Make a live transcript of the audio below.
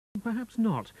Perhaps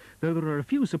not, though there are a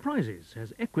few surprises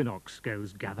as Equinox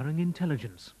goes gathering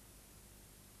intelligence.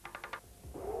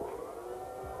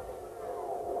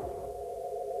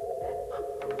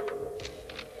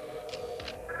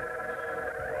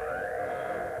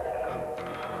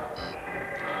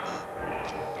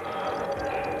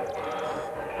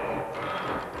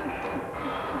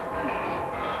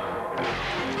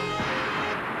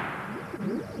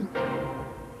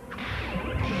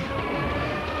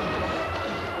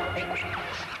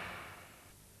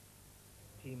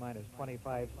 T-minus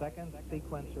 25 seconds.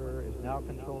 Sequencer is now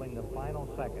controlling the final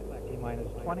second. T-minus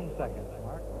 20 seconds,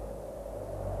 Mark.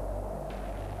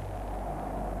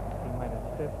 T-minus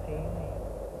 15,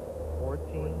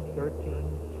 14,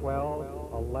 13,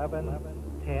 12,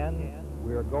 11, 10.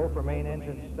 We're go for main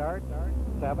engine start.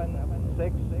 7,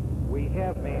 6. We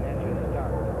have main engine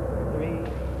start. 3, 2,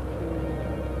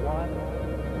 1,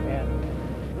 and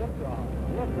liftoff.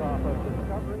 Liftoff of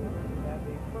Discovery.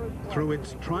 Through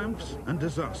its triumphs and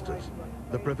disasters,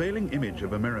 the prevailing image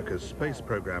of America's space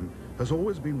program has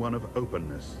always been one of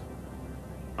openness.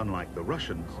 Unlike the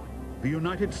Russians, the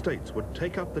United States would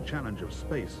take up the challenge of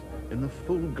space in the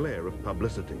full glare of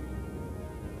publicity.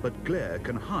 But glare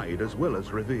can hide as well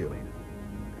as reveal.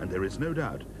 And there is no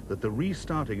doubt that the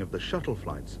restarting of the shuttle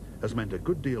flights has meant a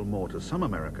good deal more to some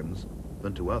Americans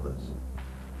than to others.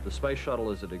 The space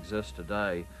shuttle as it exists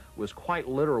today was quite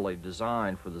literally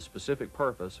designed for the specific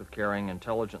purpose of carrying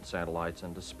intelligent satellites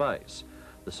into space.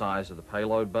 The size of the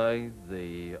payload bay,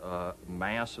 the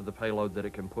mass of the payload that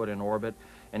it can put in orbit,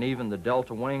 and even the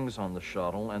delta wings on the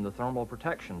shuttle and the thermal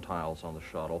protection tiles on the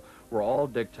shuttle were all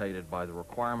dictated by the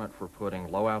requirement for putting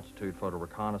low-altitude photo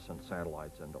reconnaissance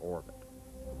satellites into orbit.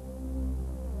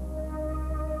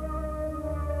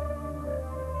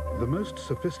 The most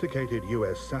sophisticated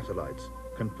U.S. satellites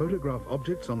can photograph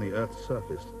objects on the Earth's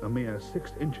surface a mere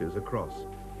 6 inches across,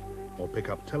 or pick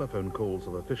up telephone calls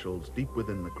of officials deep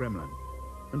within the Kremlin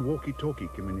and walkie-talkie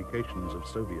communications of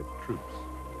Soviet troops.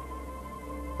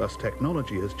 Thus,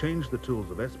 technology has changed the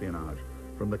tools of espionage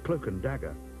from the cloak and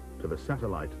dagger to the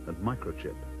satellite and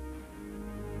microchip.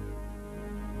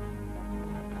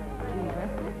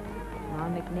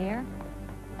 Ron McNair,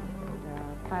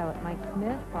 pilot Mike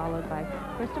Smith, followed by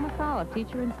Krista McAuliffe,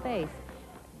 teacher in space.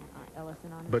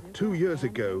 But 2 years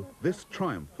ago, this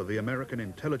triumph for the American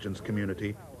intelligence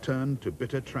community turned to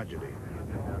bitter tragedy.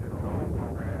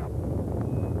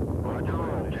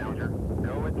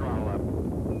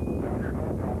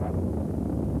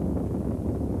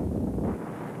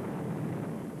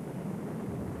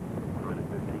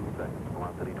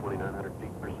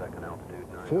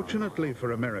 Fortunately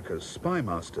for America's spy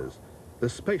masters, the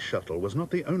space shuttle was not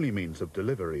the only means of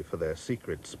delivery for their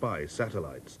secret spy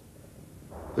satellites.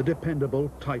 The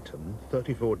dependable Titan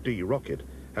 34D rocket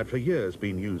had for years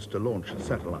been used to launch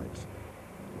satellites.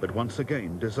 But once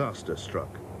again, disaster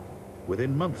struck.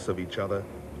 Within months of each other,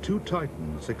 2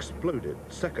 Titans exploded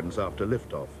seconds after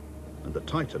liftoff, and the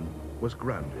Titan was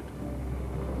grounded.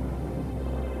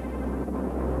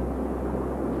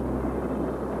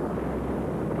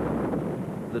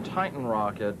 The Titan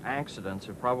rocket accidents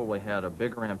have probably had a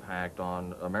bigger impact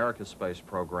on America's space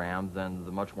program than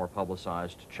the much more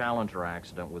publicized Challenger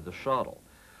accident with the shuttle.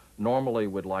 Normally,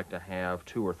 we'd like to have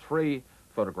 2 or 3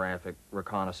 photographic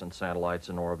reconnaissance satellites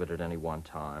in orbit at any one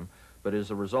time, but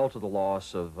as a result of the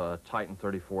loss of Titan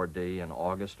 34D in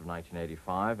August of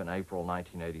 1985 and April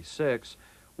 1986,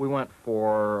 we went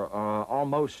for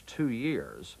almost 2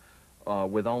 years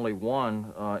with only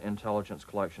 1 intelligence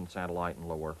collection satellite in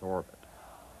low Earth orbit.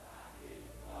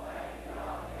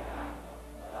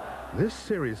 This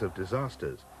series of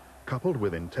disasters, coupled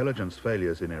with intelligence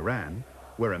failures in Iran,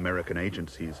 where American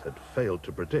agencies had failed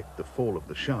to predict the fall of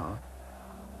the Shah,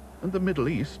 and the Middle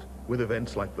East, with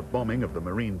events like the bombing of the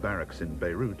Marine barracks in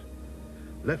Beirut,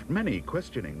 left many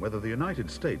questioning whether the United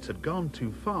States had gone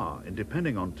too far in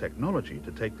depending on technology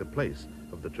to take the place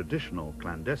of the traditional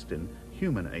clandestine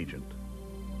human agent.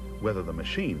 Whether the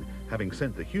machine, having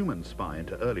sent the human spy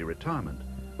into early retirement,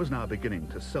 was now beginning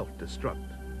to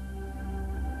self-destruct.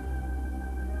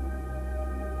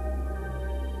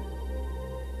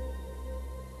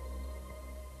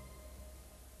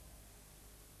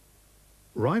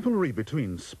 Rivalry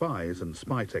between spies and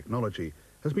spy technology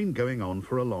has been going on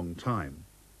for a long time.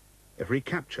 Every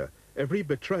capture, every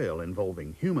betrayal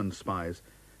involving human spies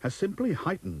has simply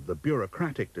heightened the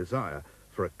bureaucratic desire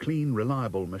for a clean,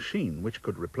 reliable machine which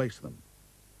could replace them.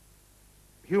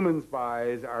 Human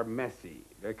spies are messy.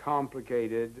 They're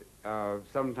complicated.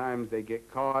 Sometimes they get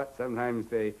caught. Sometimes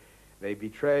they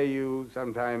betray you.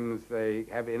 Sometimes they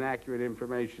have inaccurate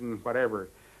information, whatever.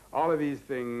 All of these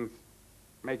things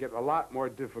make it a lot more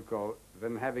difficult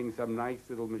than having some nice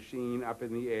little machine up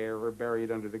in the air or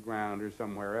buried under the ground or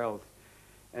somewhere else.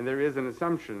 And there is an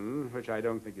assumption, which I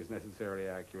don't think is necessarily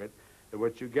accurate, that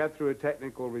what you get through a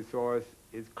technical resource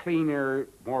is cleaner,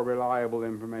 more reliable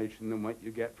information than what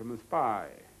you get from a spy.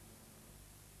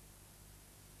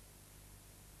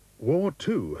 War,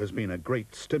 too, has been a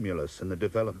great stimulus in the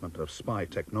development of spy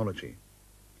technology.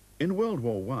 In World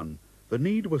War I, the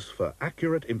need was for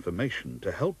accurate information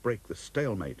to help break the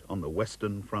stalemate on the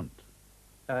Western Front.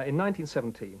 In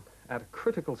 1917, at a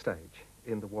critical stage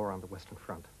in the war on the Western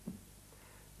Front,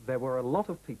 there were a lot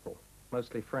of people,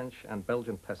 mostly French and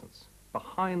Belgian peasants,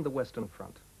 behind the Western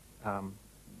Front,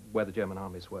 where the German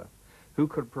armies were, who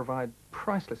could provide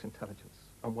priceless intelligence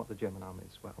on what the German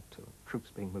armies were up to, troops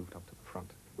being moved up to the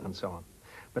front, and so on.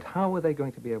 But how were they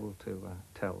going to be able to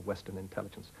tell Western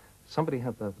intelligence? Somebody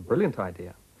had the brilliant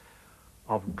idea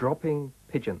of dropping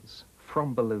pigeons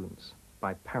from balloons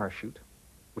by parachute,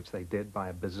 which they did by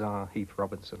a bizarre Heath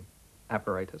Robinson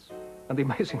apparatus. And the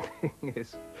amazing thing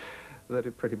is that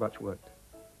it pretty much worked.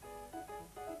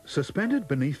 Suspended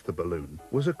beneath the balloon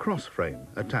was a cross frame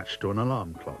attached to an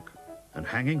alarm clock, and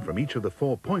hanging from each of the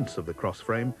 4 points of the cross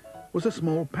frame was a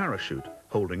small parachute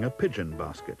holding a pigeon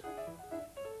basket.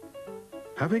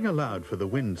 Having allowed for the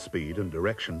wind speed and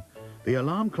direction, the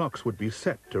alarm clocks would be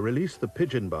set to release the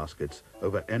pigeon baskets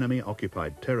over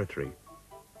enemy-occupied territory.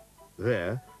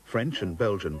 There, French and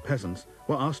Belgian peasants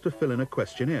were asked to fill in a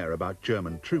questionnaire about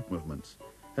German troop movements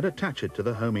and attach it to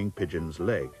the homing pigeon's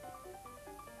leg.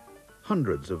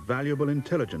 Hundreds of valuable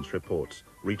intelligence reports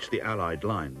reached the Allied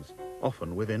lines,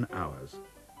 often within hours.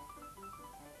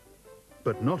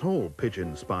 But not all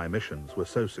pigeon spy missions were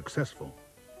so successful.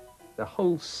 The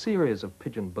whole series of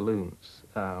pigeon balloons,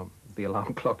 the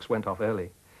alarm clocks went off early,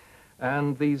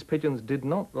 and these pigeons did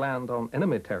not land on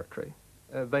enemy territory.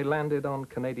 They landed on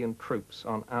Canadian troops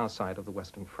on our side of the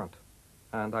Western Front.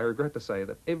 And I regret to say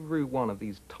that every one of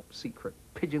these top-secret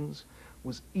pigeons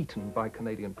was eaten by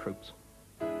Canadian troops.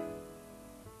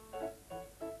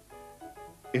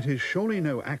 It is surely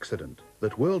no accident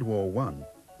that World War I,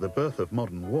 the birth of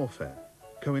modern warfare,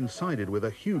 coincided with a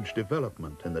huge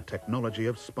development in the technology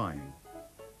of spying.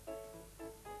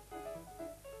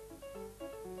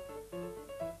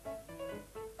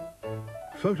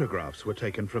 Photographs were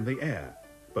taken from the air,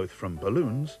 both from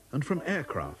balloons and from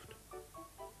aircraft.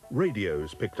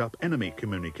 Radios picked up enemy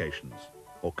communications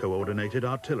or coordinated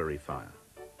artillery fire.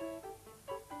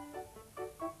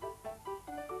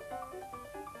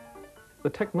 The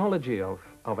technology of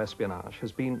espionage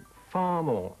has been far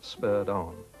more spurred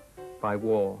on by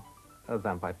war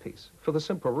than by peace, for the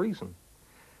simple reason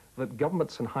that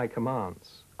governments and high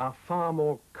commands are far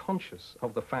more conscious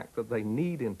of the fact that they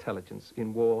need intelligence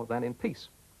in war than in peace.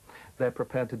 They're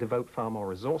prepared to devote far more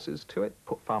resources to it,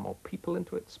 put far more people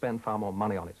into it, spend far more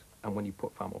money on it. And when you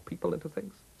put far more people into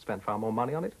things, spend far more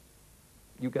money on it,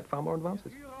 you get far more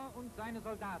advances.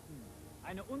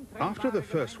 After the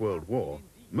First World War,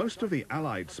 most of the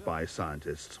Allied spy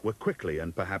scientists were quickly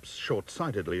and perhaps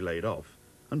short-sightedly laid off,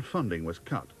 and funding was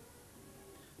cut.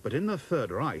 But in the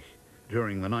Third Reich,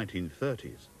 during the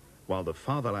 1930s, while the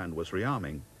fatherland was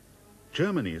rearming,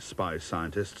 Germany's spy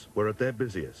scientists were at their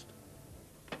busiest.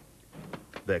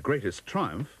 Their greatest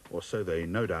triumph, or so they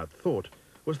no doubt thought,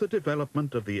 was the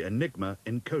development of the Enigma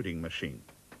encoding machine.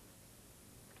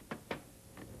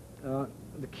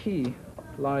 The key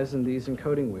lies in these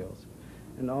encoding wheels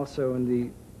and also in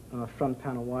the front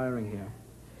panel wiring here.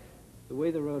 The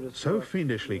way the rotors So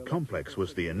fiendishly complex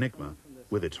was the Enigma,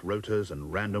 with its rotors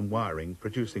and random wiring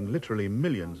producing literally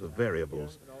millions of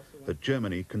variables, that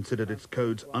Germany considered its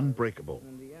codes unbreakable.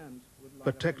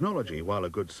 But technology, while a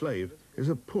good slave, is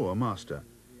a poor master,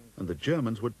 and the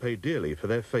Germans would pay dearly for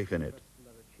their faith in it.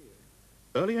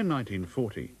 Early in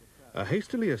 1940, a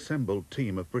hastily assembled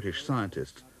team of British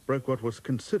scientists broke what was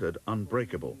considered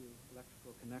unbreakable.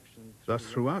 Thus,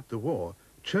 throughout the war,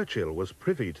 Churchill was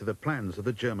privy to the plans of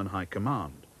the German High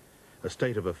Command, a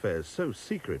state of affairs so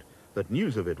secret that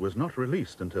news of it was not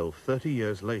released until 30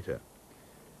 years later.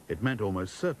 It meant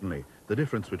almost certainly the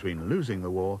difference between losing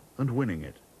the war and winning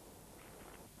it.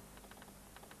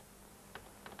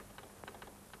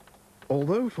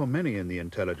 Although for many in the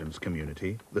intelligence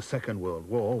community, the Second World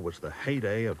War was the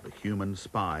heyday of the human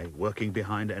spy working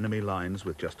behind enemy lines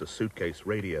with just a suitcase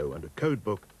radio and a code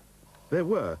book, there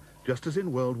were, just as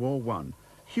in World War I,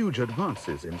 huge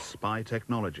advances in spy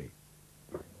technology.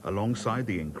 Alongside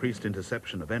the increased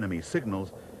interception of enemy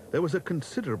signals, there was a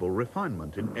considerable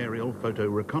refinement in aerial photo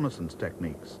reconnaissance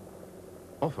techniques,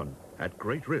 often at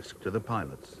great risk to the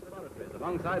pilots.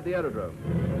 Alongside the aerodrome.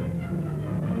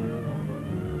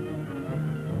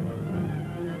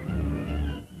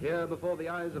 Here, before the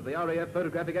eyes of the RAF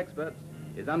photographic experts,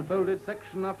 is unfolded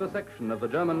section after section of the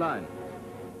German line.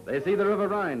 They see the River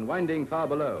Rhine winding far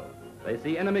below. They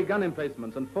see enemy gun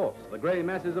emplacements and forts, the grey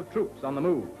masses of troops on the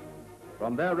move.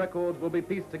 From their records will be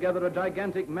pieced together a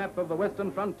gigantic map of the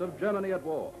Western Front of Germany at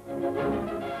war.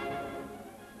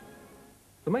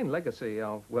 The main legacy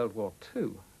of World War II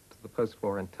to the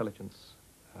post-war intelligence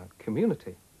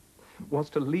community was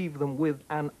to leave them with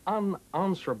an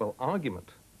unanswerable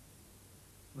argument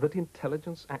that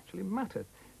intelligence actually mattered.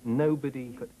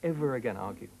 Nobody could ever again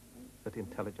argue that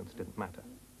intelligence didn't matter,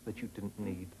 that you didn't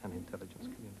need an intelligence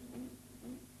community.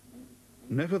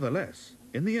 Nevertheless,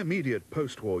 in the immediate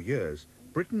post-war years,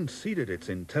 Britain ceded its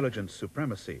intelligence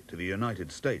supremacy to the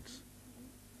United States.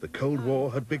 The Cold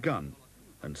War had begun,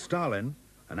 and Stalin,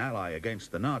 an ally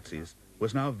against the Nazis,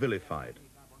 was now vilified.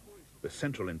 The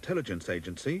Central Intelligence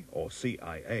Agency, or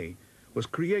CIA, was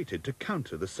created to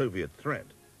counter the Soviet threat.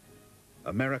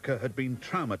 America had been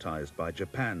traumatized by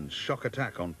Japan's shock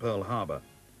attack on Pearl Harbor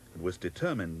and was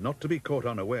determined not to be caught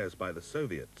unawares by the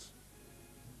Soviets.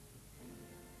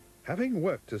 Having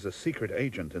worked as a secret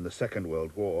agent in the Second World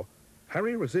War,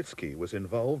 Harry Rositsky was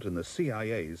involved in the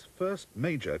CIA's first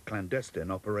major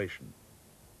clandestine operation.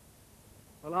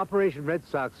 Well, Operation Red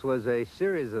Sox was a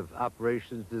series of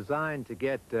operations designed to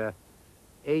get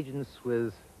agents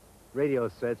with radio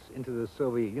sets into the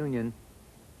Soviet Union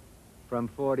from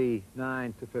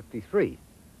 49 to 53.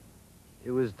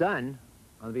 It was done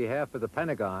on behalf of the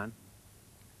Pentagon,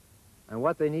 and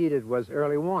what they needed was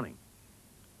early warning.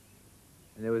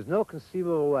 And there was no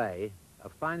conceivable way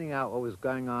of finding out what was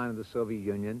going on in the Soviet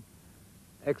Union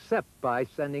except by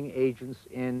sending agents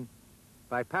in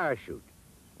by parachute.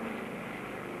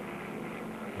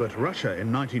 But Russia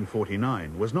in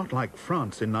 1949 was not like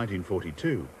France in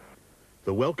 1942.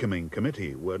 The welcoming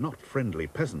committee were not friendly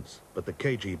peasants, but the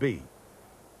KGB.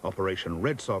 Operation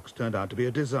Red Sox turned out to be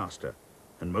a disaster,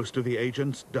 and most of the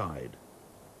agents died.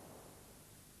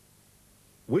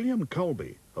 William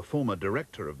Colby, a former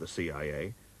director of the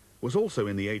CIA, was also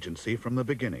in the agency from the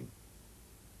beginning.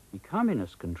 The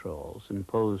communist controls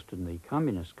imposed in the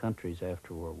communist countries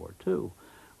after World War II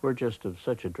were just of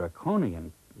such a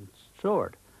draconian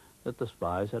sort that the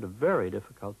spies had a very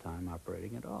difficult time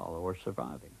operating at all or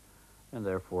surviving. And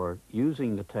therefore,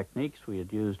 using the techniques we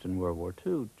had used in World War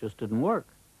II just didn't work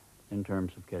in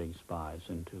terms of getting spies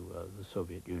into the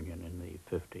Soviet Union in the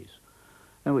 50s.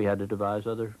 And we had to devise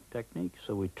other techniques,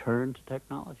 so we turned to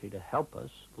technology to help us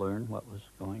learn what was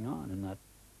going on in that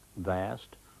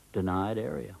vast, denied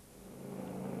area.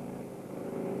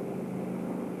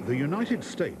 The United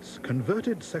States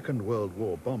converted Second World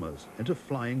War bombers into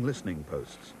flying listening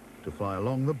posts to fly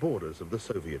along the borders of the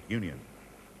Soviet Union.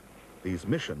 These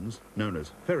missions, known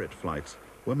as ferret flights,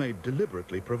 were made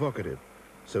deliberately provocative,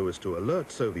 so as to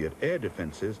alert Soviet air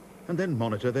defenses and then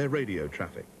monitor their radio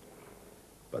traffic.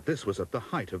 But this was at the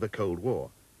height of the Cold War,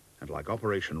 and like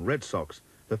Operation Red Sox,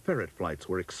 the ferret flights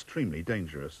were extremely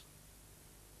dangerous.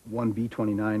 One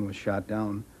B-29 was shot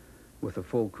down with a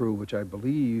full crew, which I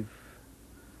believe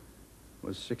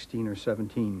was 16 or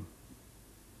 17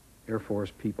 Air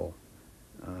Force people.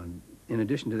 In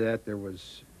addition to that, there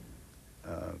was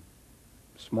a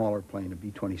smaller plane, a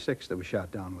B-26, that was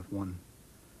shot down with one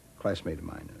classmate of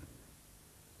mine in it.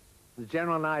 The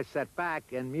general and I sat back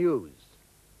and mused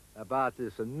about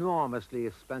this enormously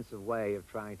expensive way of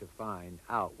trying to find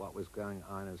out what was going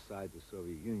on inside the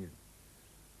Soviet Union.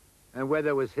 And whether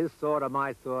it was his thought or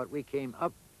my thought, we came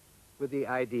up with the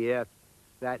idea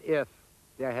that if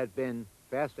there had been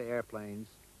faster airplanes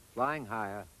flying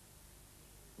higher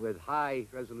with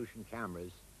high-resolution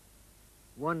cameras,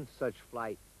 one such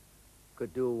flight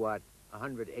could do what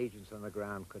 100 agents on the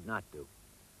ground could not do.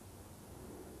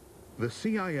 The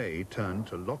CIA turned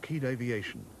to Lockheed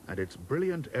Aviation and its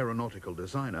brilliant aeronautical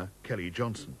designer, Kelly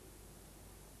Johnson.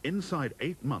 Inside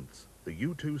 8 months, the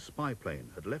U-2 spy plane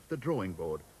had left the drawing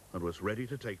board and was ready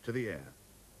to take to the air.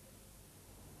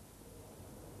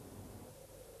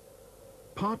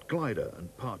 Part glider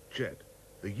and part jet,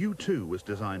 the U-2 was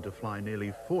designed to fly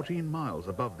nearly 14 miles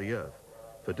above the Earth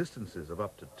for distances of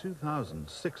up to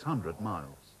 2,600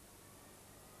 miles.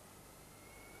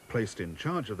 Placed in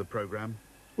charge of the program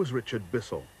was Richard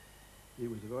Bissell. It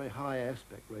was a very high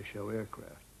aspect ratio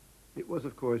aircraft. It was,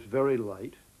 of course, very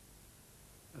light.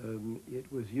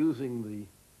 It was using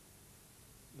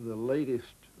the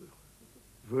latest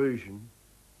version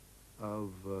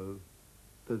of the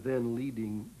then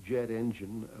leading jet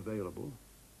engine available.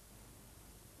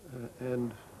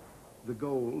 And the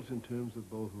goals in terms of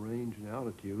both range and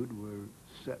altitude were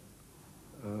set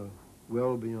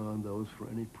well beyond those for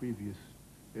any previous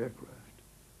aircraft.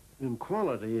 In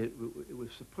quality, it was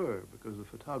superb because the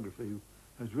photography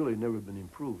has really never been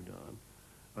improved on.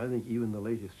 I think even the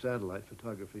latest satellite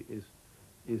photography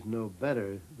is no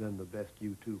better than the best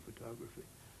U-2 photography.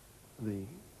 The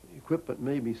equipment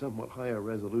may be somewhat higher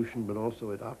resolution, but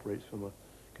also it operates from a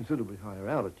considerably higher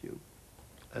altitude,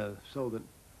 so that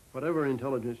whatever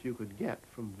intelligence you could get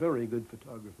from very good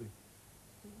photography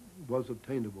was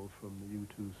obtainable from the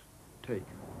U-2's take.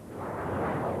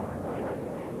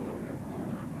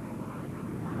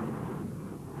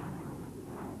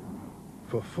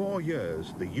 For 4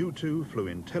 years, the U-2 flew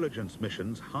intelligence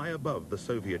missions high above the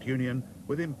Soviet Union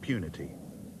with impunity.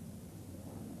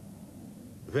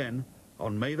 Then,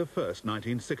 on May the 1st,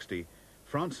 1960,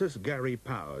 Francis Gary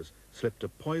Powers slipped a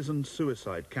poisoned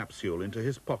suicide capsule into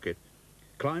his pocket,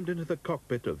 climbed into the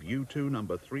cockpit of U-2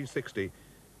 number 360,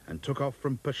 and took off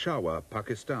from Peshawar,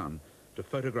 Pakistan, to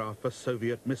photograph a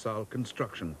Soviet missile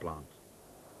construction plant.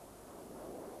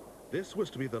 This was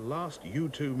to be the last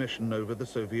U-2 mission over the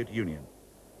Soviet Union.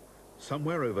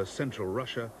 Somewhere over central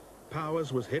Russia,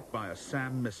 Powers was hit by a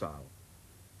SAM missile.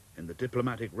 In the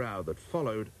diplomatic row that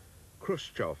followed,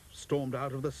 Khrushchev stormed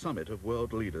out of the summit of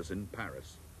world leaders in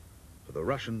Paris. For the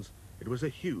Russians, it was a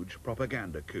huge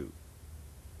propaganda coup.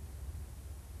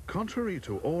 Contrary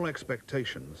to all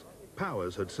expectations,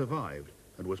 Powers had survived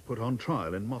and was put on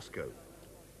trial in Moscow.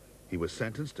 He was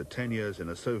sentenced to 10 years in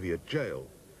a Soviet jail,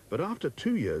 but after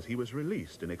 2 years he was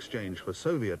released in exchange for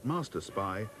Soviet master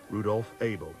spy Rudolf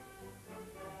Abel.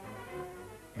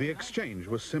 The exchange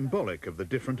was symbolic of the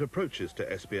different approaches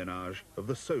to espionage of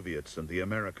the Soviets and the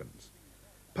Americans.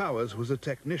 Powers was a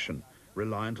technician,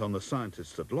 reliant on the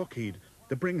scientists at Lockheed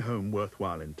to bring home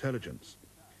worthwhile intelligence.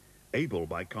 Abel,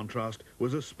 by contrast,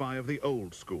 was a spy of the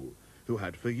old school, who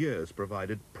had for years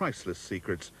provided priceless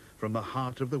secrets from the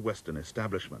heart of the Western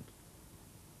establishment.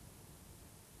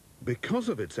 Because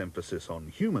of its emphasis on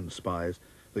human spies,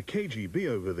 the KGB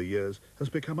over the years has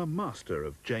become a master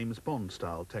of James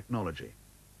Bond-style technology.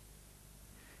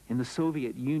 In the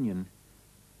Soviet Union,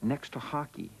 next to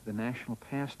hockey, the national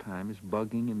pastime is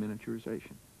bugging and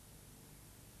miniaturization.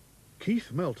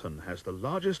 Keith Melton has the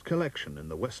largest collection in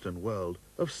the Western world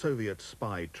of Soviet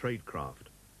spy tradecraft.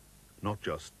 Not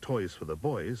just toys for the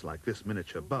boys, like this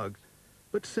miniature bug,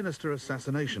 but sinister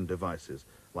assassination devices,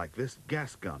 like this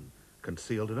gas gun,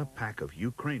 concealed in a pack of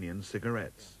Ukrainian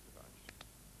cigarettes.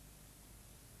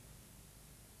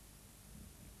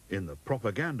 In the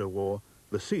propaganda war,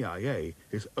 the CIA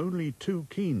is only too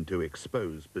keen to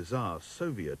expose bizarre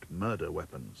Soviet murder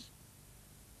weapons.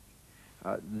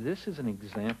 This is an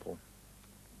example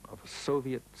of a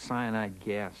Soviet cyanide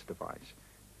gas device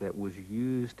that was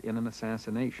used in an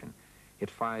assassination. It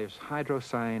fires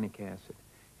hydrocyanic acid,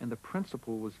 and the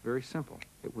principle was very simple.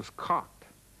 It was cocked.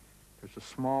 There's a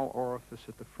small orifice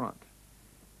at the front.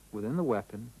 Within the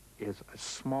weapon is a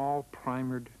small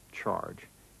primered charge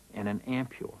and an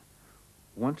ampule.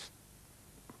 Once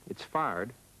it's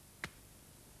fired,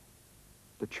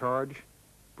 the charge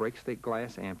breaks the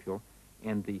glass ampule,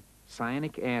 and the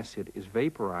cyanic acid is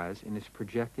vaporized and is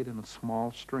projected in a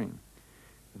small stream.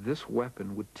 This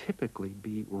weapon would typically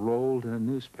be rolled in a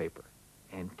newspaper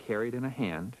and carried in a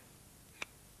hand,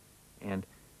 and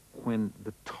when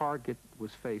the target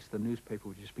was faced, the newspaper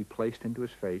would just be placed into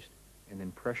his face, and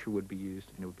then pressure would be used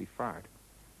and it would be fired.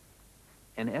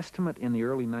 An estimate in the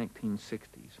early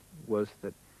 1960s was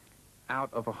that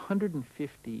out of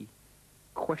 150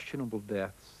 questionable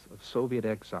deaths of Soviet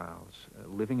exiles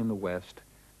living in the West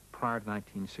prior to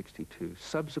 1962,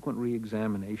 subsequent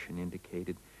re-examination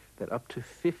indicated that up to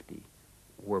 50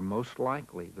 were most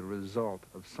likely the result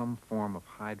of some form of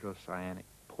hydrocyanic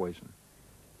poison.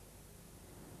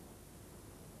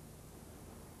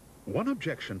 One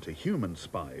objection to human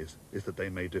spies is that they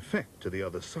may defect to the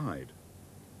other side.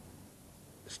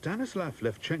 Stanislav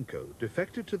Levchenko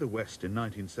defected to the West in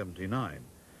 1979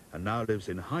 and now lives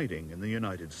in hiding in the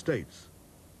United States.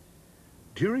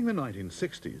 During the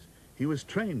 1960s, he was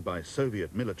trained by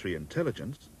Soviet military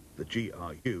intelligence, the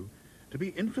GRU, to be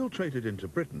infiltrated into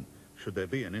Britain should there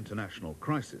be an international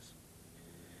crisis.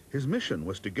 His mission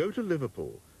was to go to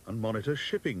Liverpool and monitor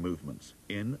shipping movements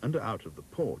in and out of the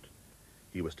port.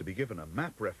 He was to be given a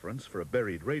map reference for a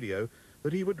buried radio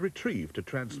that he would retrieve to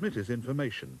transmit his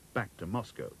information back to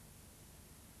Moscow.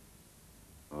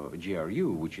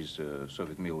 GRU, which is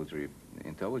Soviet military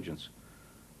intelligence,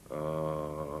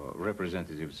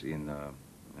 representatives in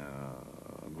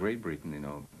Great Britain, you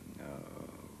know,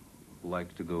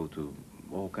 like to go to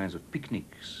all kinds of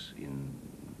picnics in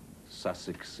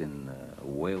Sussex, in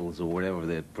Wales, or wherever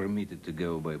they're permitted to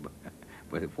go by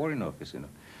the Foreign Office, you know.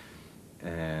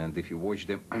 And if you watch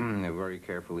them very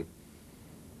carefully,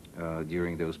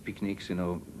 during those picnics, you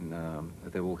know,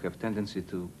 they will have tendency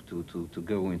to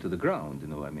go into the ground, you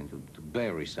know, I mean, to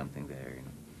bury something there, you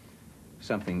know,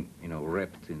 something, you know,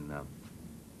 wrapped in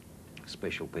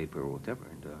special paper or whatever,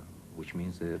 and, which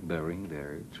means they're burying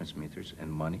their transmitters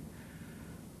and money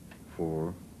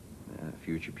for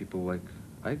future people like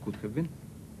I could have been.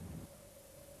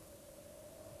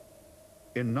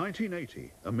 In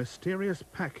 1980, a mysterious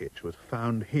package was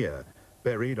found here,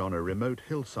 buried on a remote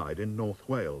hillside in North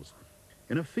Wales,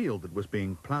 in a field that was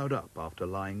being ploughed up after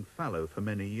lying fallow for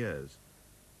many years.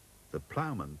 The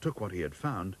ploughman took what he had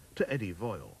found to Eddie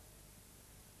Voyle.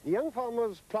 The young farmer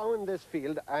was ploughing this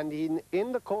field, and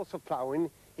in the course of ploughing,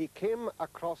 he came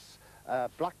across a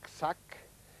black sack,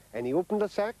 and he opened the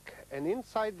sack, and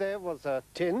inside there was a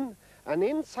tin, and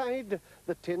inside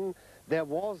the tin there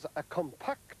was a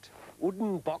compact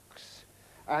wooden box,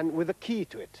 and with a key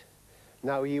to it.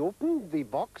 Now he opened the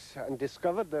box and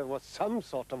discovered there was some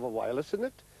sort of a wireless in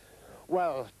it.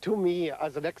 Well, to me,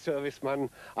 as an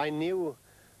ex-serviceman, I knew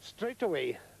straight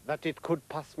away that it could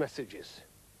pass messages.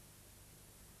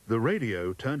 The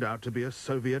radio turned out to be a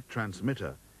Soviet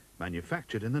transmitter,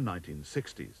 manufactured in the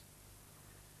 1960s.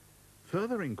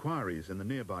 Further inquiries in the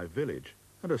nearby village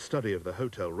and a study of the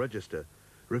hotel register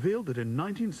revealed that in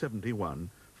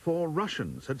 1971, 4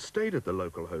 Russians had stayed at the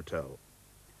local hotel.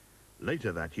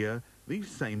 Later that year, these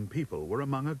same people were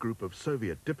among a group of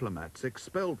Soviet diplomats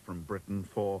expelled from Britain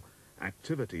for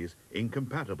activities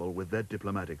incompatible with their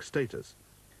diplomatic status,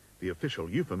 the official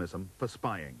euphemism for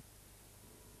spying.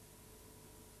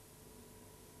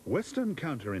 Western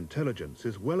counterintelligence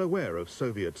is well aware of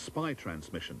Soviet spy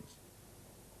transmissions.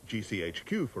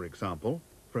 GCHQ, for example,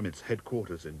 from its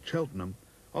headquarters in Cheltenham,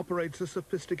 operates a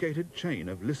sophisticated chain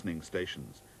of listening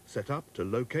stations set up to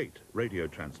locate radio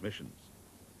transmissions.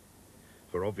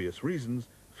 For obvious reasons,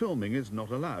 filming is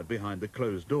not allowed behind the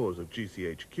closed doors of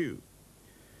GCHQ.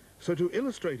 So to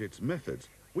illustrate its methods,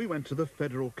 we went to the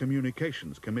Federal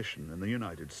Communications Commission in the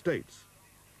United States.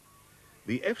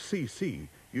 The FCC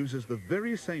uses the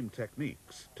very same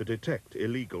techniques to detect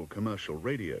illegal commercial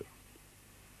radio.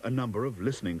 A number of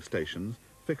listening stations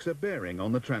fix a bearing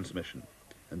on the transmission,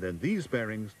 and then these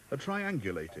bearings are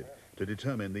triangulated to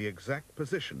determine the exact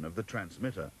position of the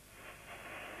transmitter.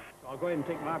 So I'll go ahead and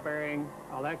take my bearing.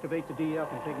 I'll activate the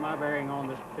DF and take my bearing on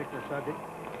this particular subject.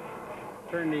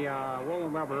 Turn the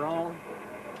rolling rubber on.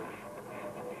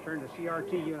 Turn the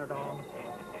CRT unit on.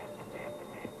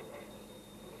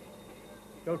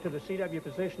 Go to the CW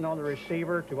position on the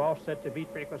receiver to offset the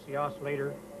beat frequency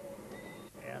oscillator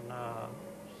and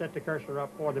set the cursor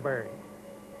up for the bearing,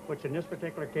 which in this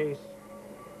particular case,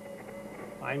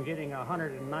 I'm getting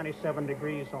 197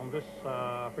 degrees on this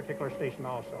particular station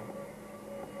also.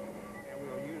 And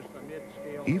we'll use the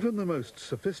mid-scale. Even the most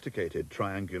sophisticated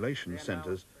triangulation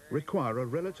centers require a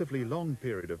relatively long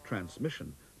period of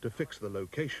transmission to fix the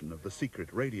location of the secret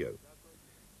radio.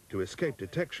 To escape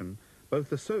detection, both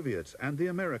the Soviets and the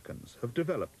Americans have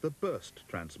developed the burst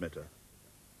transmitter.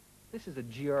 This is a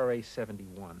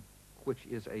GRA-71, which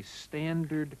is a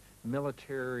standard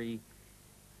militarily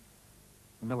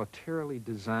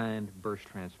designed burst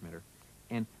transmitter.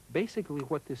 And basically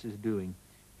what this is doing,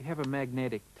 you have a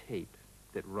magnetic tape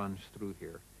that runs through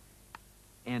here.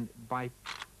 And by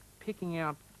picking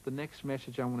out the next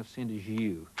message I want to send is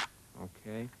U,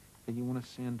 okay? Then you want to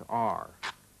send R.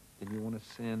 Then you want to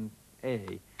send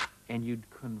A. And you'd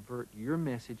convert your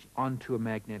message onto a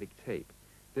magnetic tape.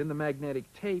 Then the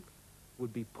magnetic tape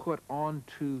would be put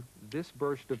onto this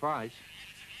burst device,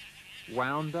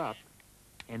 wound up,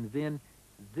 and then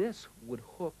this would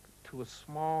hook to a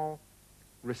small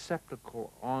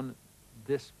receptacle on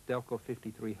this Delco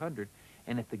 5300,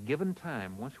 and at the given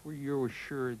time, once you were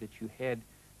sure that you had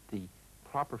the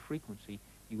proper frequency,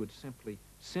 you would simply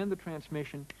send the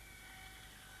transmission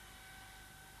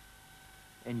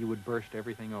and you would burst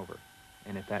everything over.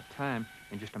 And at that time,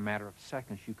 in just a matter of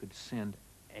seconds, you could send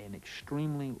an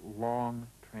extremely long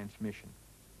transmission.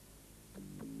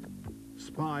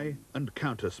 Spy and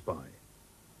counter-spy.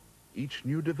 Each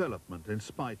new development in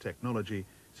spy technology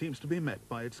seems to be met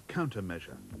by its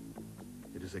countermeasure.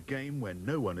 It is a game where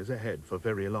no one is ahead for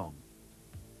very long.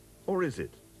 Or is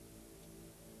it?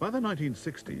 By the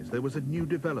 1960s, there was a new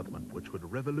development which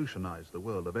would revolutionize the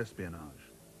world of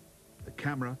espionage. The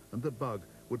camera and the bug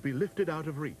would be lifted out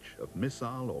of reach of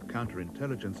missile or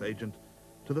counterintelligence agent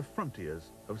to the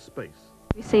frontiers of space.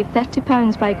 We save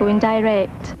 £30 by going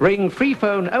direct. Ring free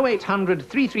phone 0800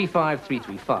 335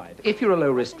 335 if you're a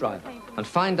low-risk driver, and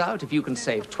find out if you can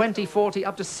save 20, 40,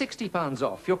 up to £60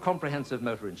 off your comprehensive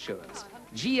motor insurance.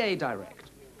 GA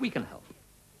Direct. We can help.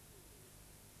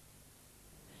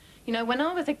 You know, when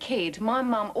I was a kid, my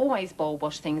mum always boil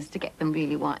washed things to get them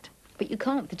really white. But you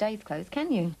can't with today's clothes,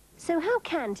 can you? So how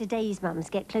can today's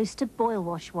mums get close to boil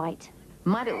wash white?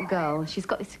 My little girl, she's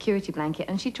got this security blanket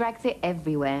and she drags it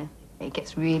everywhere. It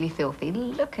gets really filthy.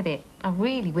 Look at it. I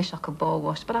really wish I could boil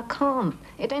wash, but I can't.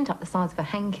 It'd end up the size of a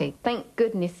hanky. Thank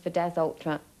goodness for Daz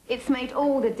Ultra. It's made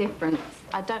all the difference.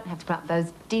 I don't have to put up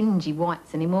those dingy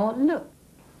whites anymore. Look,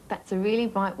 that's a really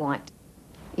bright white.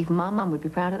 Even my mum would be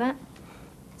proud of that.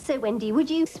 So, Wendy, would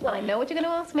you... Well, I know what you're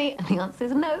going to ask me, and the answer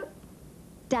is no.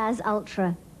 Daz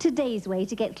Ultra, today's way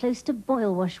to get close to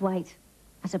boil wash white.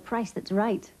 At a price that's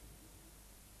right.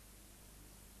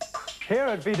 Here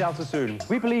at Vidal Sassoon,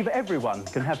 we believe everyone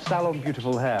can have salon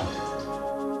beautiful hair.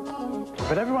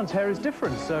 But everyone's hair is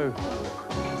different, so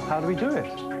how do we do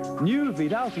it? New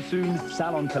Vidal Sassoon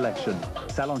Salon Collection.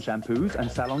 Salon shampoos and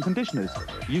salon conditioners.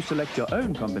 You select your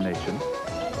own combination,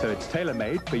 so it's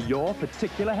tailor-made for your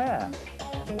particular hair.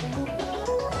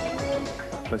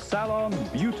 For salon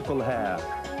beautiful hair.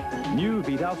 New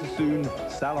Vidal Sassoon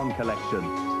Salon Collection.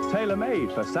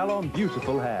 Tailor-made for salon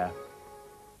beautiful hair.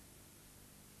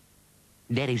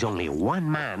 There is only one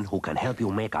man who can help you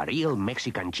make a real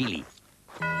Mexican chili.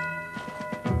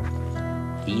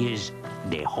 He is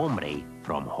the hombre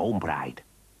from Home Pride.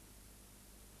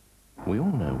 We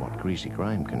all know what greasy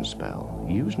grime can spell.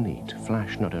 Use neat.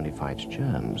 Flash not only fights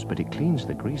germs, but it cleans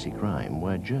the greasy grime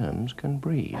where germs can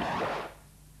breed.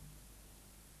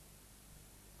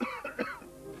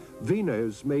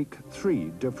 Vinos make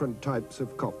 3 different types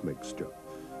of cough mixture.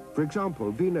 For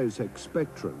example, Vino's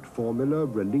expectorant formula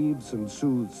relieves and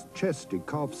soothes chesty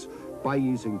coughs by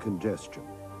easing congestion.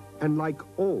 And like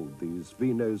all these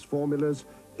Vino's formulas,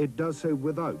 it does so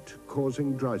without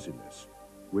causing drowsiness.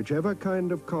 Whichever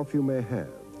kind of cough you may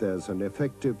have, there's an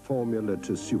effective formula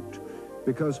to suit,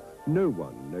 because no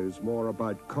one knows more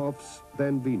about coughs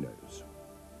than Vino's.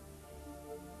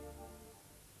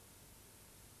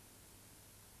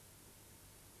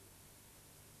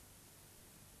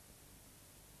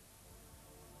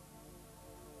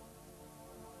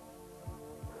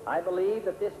 I believe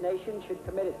that this nation should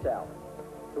commit itself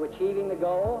to achieving the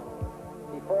goal,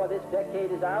 before this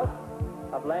decade is out,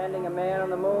 of landing a man on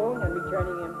the moon and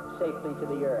returning him safely to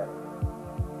the Earth.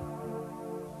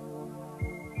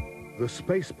 The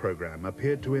space program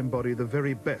appeared to embody the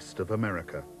very best of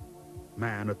America,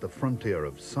 man at the frontier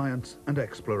of science and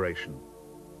exploration.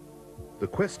 The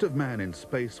quest of man in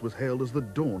space was hailed as the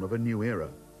dawn of a new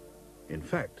era. In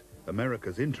fact,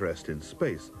 America's interest in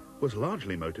space was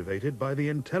largely motivated by the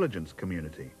intelligence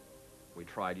community. We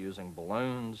tried using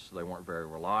balloons. They weren't very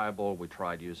reliable. We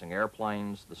tried using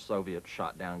airplanes. The Soviets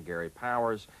shot down Gary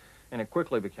Powers. And it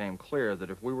quickly became clear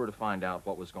that if we were to find out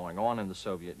what was going on in the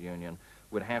Soviet Union,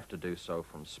 we'd have to do so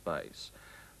from space.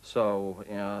 So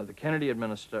the Kennedy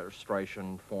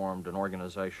administration formed an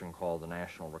organization called the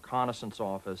National Reconnaissance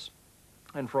Office.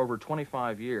 And for over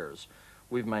 25 years,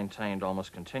 we've maintained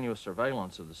almost continuous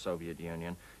surveillance of the Soviet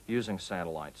Union using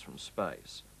satellites from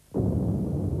space.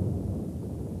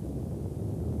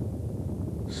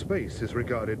 Space is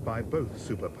regarded by both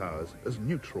superpowers as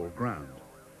neutral ground.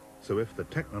 So if the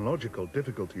technological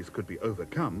difficulties could be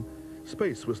overcome,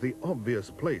 space was the obvious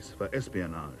place for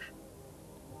espionage.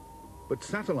 But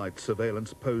satellite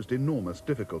surveillance posed enormous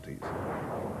difficulties.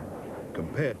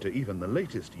 Compared to even the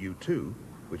latest U-2,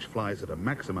 which flies at a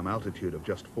maximum altitude of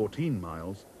just 14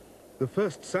 miles, the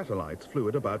first satellites flew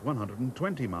at about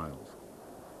 120 miles.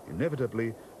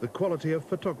 Inevitably, the quality of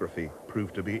photography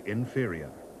proved to be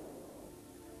inferior.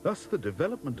 Thus, the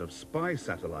development of spy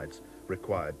satellites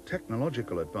required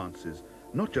technological advances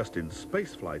not just in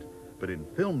spaceflight, but in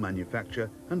film manufacture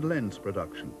and lens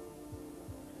production.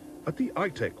 At the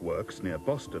ITEC works near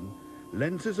Boston,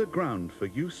 lenses are ground for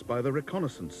use by the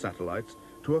reconnaissance satellites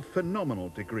to a phenomenal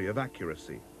degree of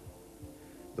accuracy.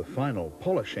 The final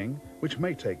polishing, which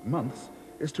may take months,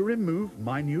 is to remove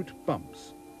minute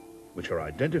bumps, which are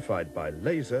identified by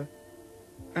laser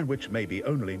and which may be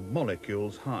only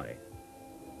molecules high.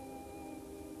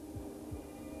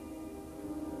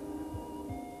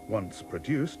 Once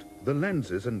produced, the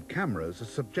lenses and cameras are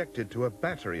subjected to a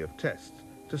battery of tests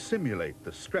to simulate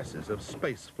the stresses of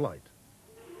space flight.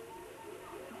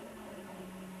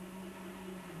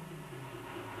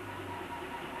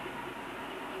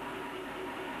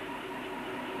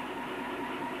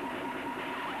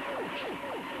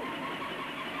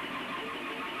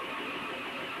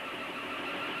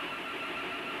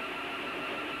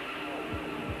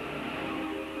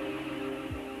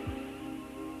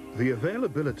 The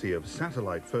availability of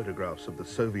satellite photographs of the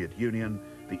Soviet Union,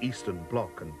 the Eastern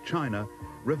Bloc and China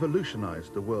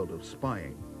revolutionized the world of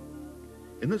spying.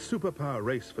 In the superpower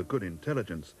race for good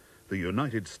intelligence, the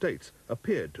United States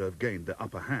appeared to have gained the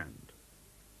upper hand.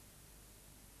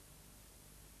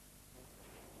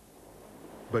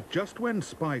 But just when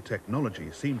spy technology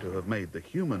seemed to have made the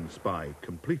human spy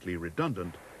completely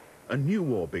redundant, a new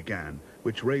war began,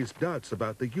 which raised doubts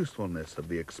about the usefulness of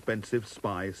the expensive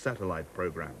spy satellite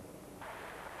program.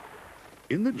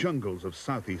 In the jungles of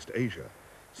Southeast Asia,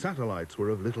 satellites were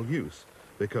of little use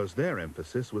because their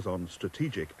emphasis was on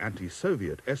strategic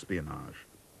anti-Soviet espionage.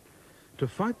 To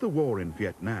fight the war in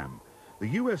Vietnam, the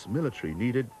US military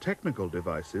needed technical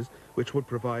devices which would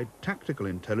provide tactical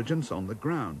intelligence on the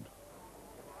ground.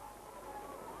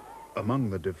 Among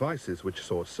the devices which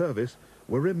saw service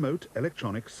were remote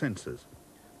electronic sensors,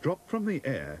 dropped from the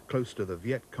air close to the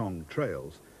Viet Cong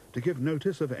trails to give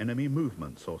notice of enemy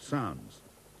movements or sounds.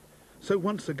 So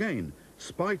once again,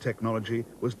 spy technology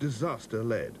was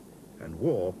disaster-led, and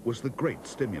war was the great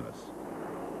stimulus.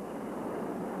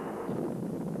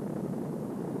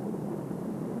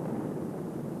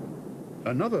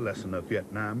 Another lesson of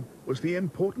Vietnam was the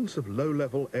importance of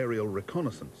low-level aerial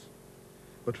reconnaissance.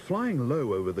 But flying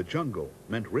low over the jungle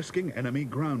meant risking enemy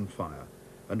ground fire,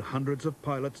 and hundreds of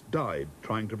pilots died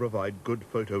trying to provide good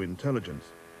photo intelligence.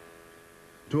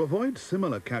 To avoid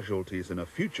similar casualties in a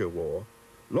future war,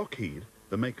 Lockheed,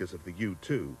 the makers of the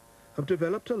U-2, have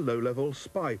developed a low-level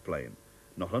spy plane,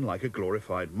 not unlike a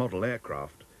glorified model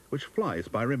aircraft, which flies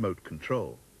by remote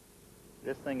control.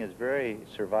 This thing is very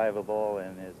survivable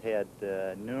and has had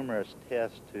numerous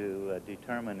tests to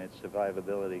determine its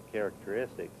survivability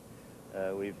characteristics.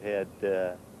 We've had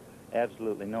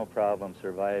absolutely no problem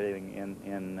surviving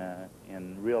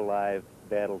in real live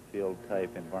battlefield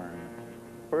type environments.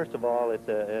 First of all, it's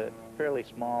a fairly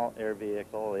small air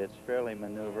vehicle. It's fairly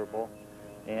maneuverable,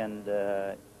 and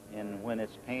when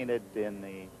it's painted in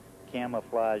the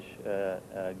camouflage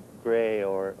gray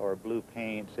or blue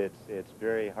paints, it's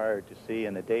very hard to see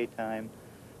in the daytime.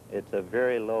 It's a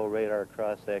very low radar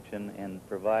cross-section and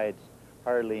provides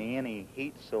hardly any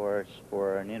heat source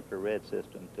for an infrared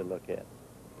system to look at.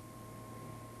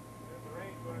 There's the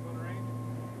range. Want to go to range?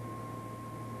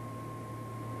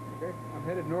 Okay, I'm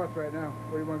headed north right now.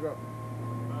 Where do you want to go?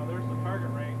 There's the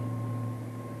target range.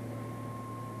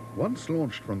 Once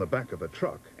launched from the back of a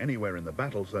truck anywhere in the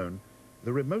battle zone,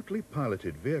 the remotely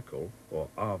piloted vehicle, or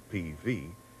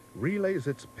RPV, relays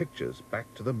its pictures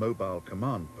back to the mobile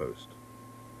command post.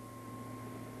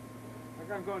 I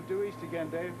think I'm going due east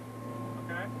again, Dave.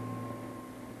 Okay.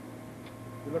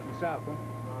 You're looking south, huh?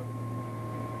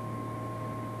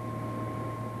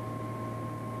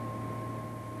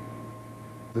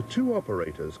 The two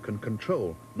operators can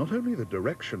control not only the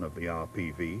direction of the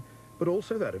RPV, but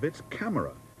also that of its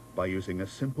camera by using a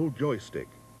simple joystick.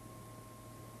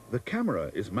 The camera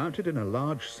is mounted in a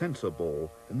large sensor ball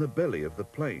in the belly of the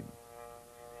plane.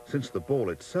 Since the ball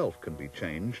itself can be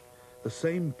changed, the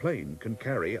same plane can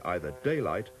carry either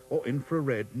daylight or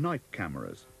infrared night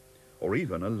cameras, or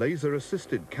even a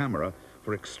laser-assisted camera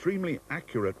for extremely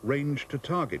accurate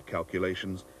range-to-target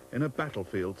calculations in a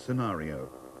battlefield scenario.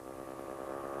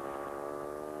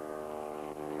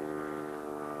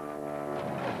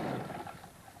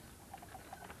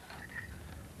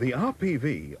 The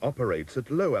RPV operates at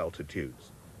low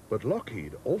altitudes, but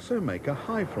Lockheed also make a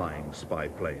high-flying spy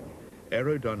plane,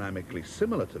 aerodynamically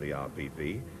similar to the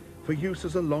RPV, for use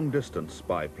as a long-distance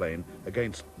spy plane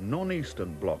against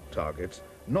non-Eastern Bloc targets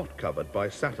not covered by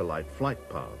satellite flight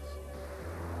paths.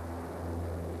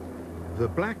 The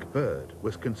Black Bird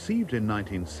was conceived in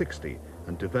 1960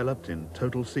 and developed in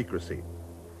total secrecy.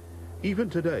 Even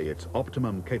today, its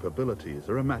optimum capabilities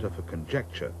are a matter for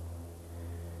conjecture.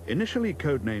 Initially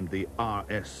codenamed the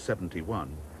RS-71,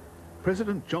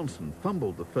 President Johnson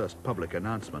fumbled the first public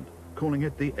announcement, calling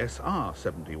it the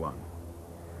SR-71.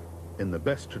 In the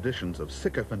best traditions of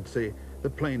sycophancy, the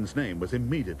plane's name was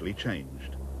immediately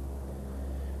changed.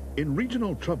 In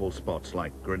regional trouble spots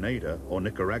like Grenada or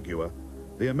Nicaragua,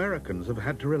 the Americans have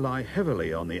had to rely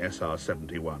heavily on the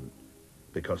SR-71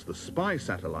 because the spy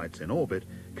satellites in orbit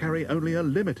carry only a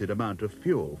limited amount of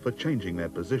fuel for changing their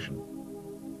position.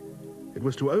 It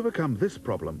was to overcome this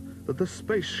problem that the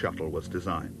Space Shuttle was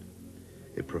designed.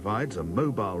 It provides a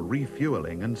mobile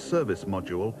refueling and service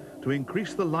module to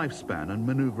increase the lifespan and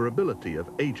maneuverability of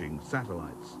aging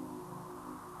satellites.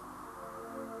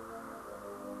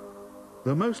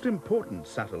 The most important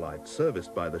satellite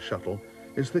serviced by the shuttle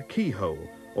is the Keyhole,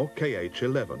 or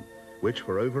KH-11, which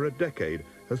for over a decade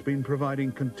has been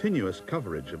providing continuous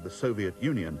coverage of the Soviet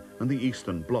Union and the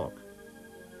Eastern Bloc.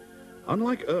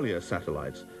 Unlike earlier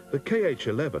satellites, the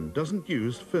KH-11 doesn't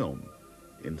use film.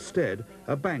 Instead,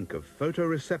 a bank of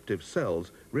photoreceptive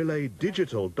cells relay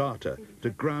digital data to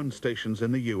ground stations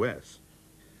in the US.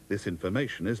 This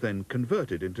information is then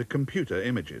converted into computer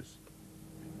images.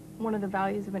 One of the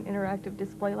values of an interactive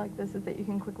display like this is that you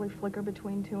can quickly flicker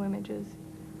between two images.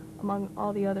 Among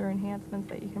all the other enhancements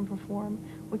that you can perform,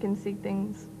 we can see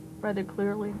things rather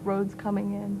clearly, roads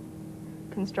coming in,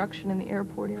 construction in the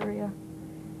airport area,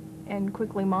 and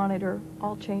quickly monitor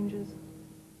all changes.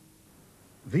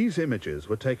 These images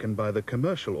were taken by the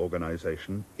commercial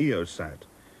organization EOSat,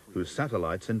 whose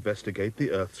satellites investigate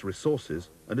the Earth's resources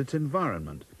and its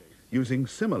environment, using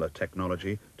similar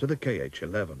technology to the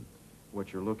KH-11.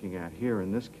 What you're looking at here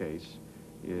in this case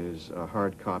is a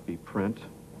hard copy print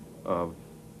of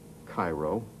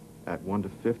Cairo at 1 to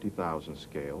 50,000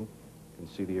 scale. You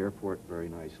can see the airport very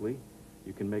nicely.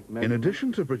 You can make In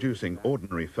addition to producing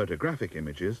ordinary photographic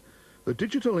images, the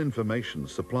digital information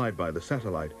supplied by the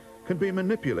satellite can be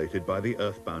manipulated by the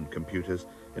earthbound computers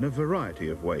in a variety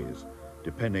of ways,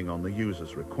 depending on the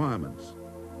user's requirements.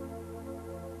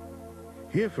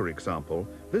 Here, for example,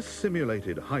 this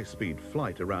simulated high-speed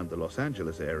flight around the Los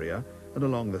Angeles area and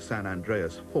along the San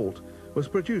Andreas Fault was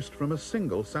produced from a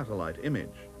single satellite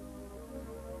image.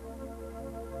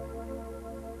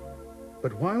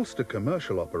 But whilst a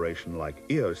commercial operation like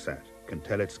EOSat can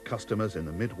tell its customers in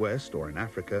the Midwest or in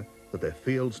Africa that their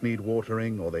fields need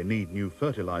watering or they need new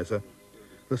fertilizer,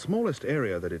 the smallest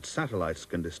area that its satellites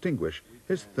can distinguish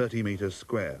is 30 meters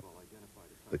square.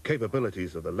 The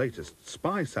capabilities of the latest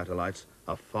spy satellites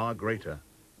are far greater.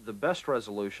 The best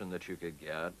resolution that you could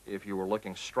get, if you were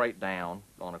looking straight down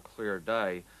on a clear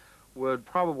day, would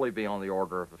probably be on the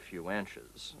order of a few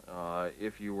inches.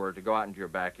 If you were to go out into your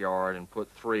backyard and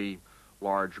put 3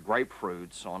 large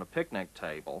grapefruits on a picnic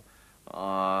table,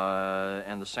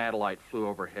 and the satellite flew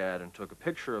overhead and took a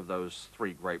picture of those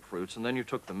 3 grapefruits, and then you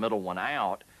took the middle one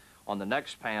out, on the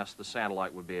next pass the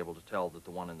satellite would be able to tell that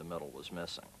the one in the middle was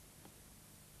missing.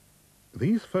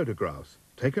 These photographs,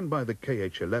 taken by the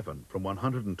KH-11 from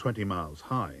 120 miles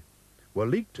high, were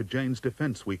leaked to Jane's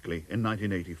Defense Weekly in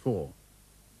 1984.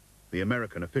 The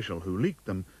American official who leaked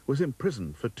them was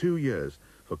imprisoned for 2 years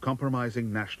for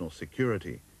compromising national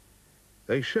security.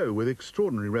 They show with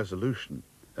extraordinary resolution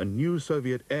a new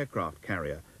Soviet aircraft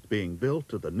carrier being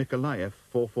built at the Nikolaev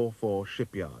 444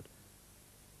 shipyard.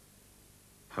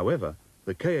 However,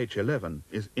 the KH-11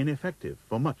 is ineffective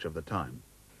for much of the time.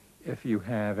 If you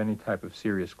have any type of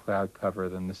serious cloud cover,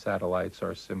 then the satellites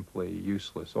are simply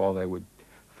useless. All they would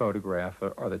photograph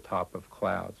are the top of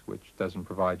clouds, which doesn't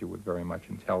provide you with very much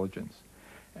intelligence.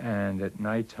 And at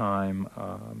nighttime,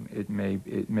 it may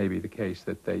be the case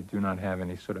that they do not have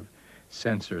any sort of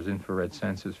sensors, infrared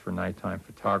sensors for nighttime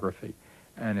photography.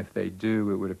 And if they do,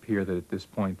 it would appear that at this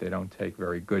point they don't take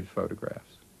very good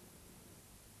photographs.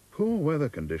 Poor weather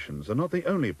conditions are not the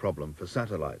only problem for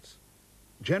satellites.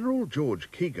 General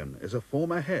George Keegan is a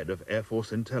former head of Air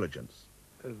Force intelligence.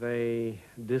 They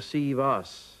deceive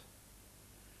us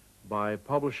by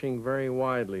publishing very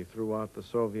widely throughout the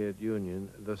Soviet Union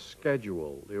the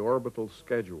schedule, the orbital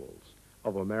schedules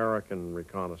of American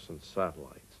reconnaissance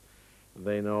satellites.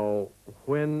 They know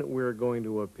when we're going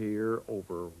to appear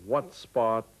over what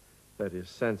spot that is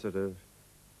sensitive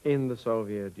in the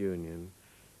Soviet Union,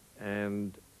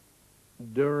 and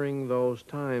during those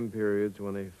time periods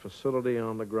when a facility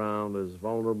on the ground is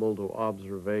vulnerable to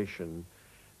observation,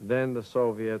 then the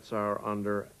Soviets are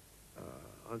under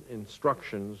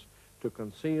instructions to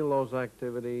conceal those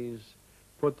activities,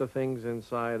 put the things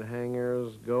inside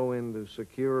hangars, go into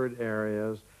secured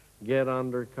areas, get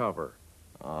under cover.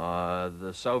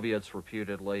 The Soviets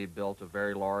reputedly built a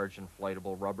very large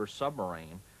inflatable rubber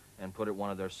submarine and put it in one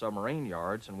of their submarine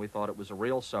yards, and we thought it was a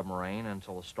real submarine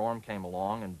until a storm came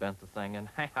along and bent the thing in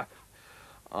half.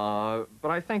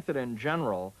 But I think that in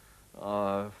general,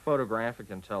 photographic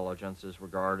intelligence is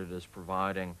regarded as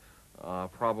providing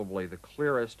probably the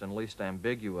clearest and least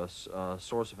ambiguous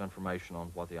source of information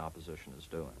on what the opposition is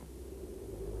doing.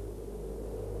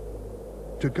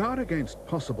 To guard against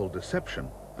possible deception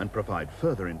and provide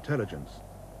further intelligence,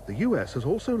 the US has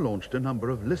also launched a number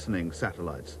of listening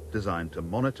satellites designed to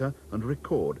monitor and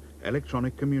record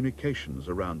electronic communications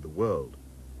around the world.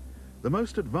 The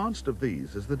most advanced of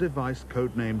these is the device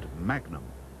codenamed Magnum,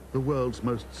 the world's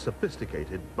most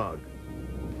sophisticated bug.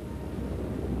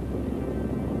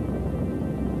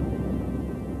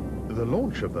 The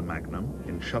launch of the Magnum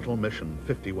in Shuttle Mission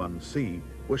 51C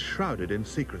was shrouded in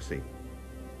secrecy.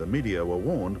 The media were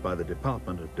warned by the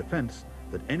Department of Defense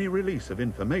that any release of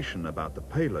information about the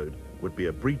payload would be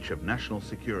a breach of national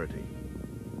security.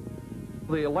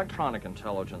 The electronic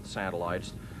intelligence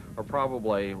satellites are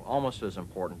probably almost as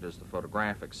important as the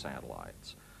photographic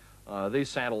satellites. These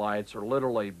satellites are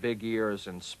literally big ears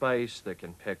in space that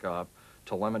can pick up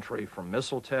telemetry from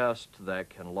missile tests, that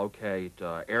can locate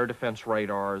air defense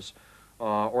radars,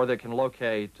 or that can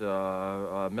locate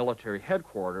military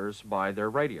headquarters by their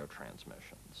radio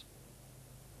transmissions.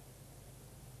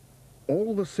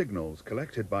 All the signals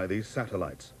collected by these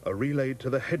satellites are relayed to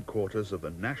the headquarters of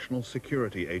the National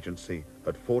Security Agency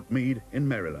at Fort Meade in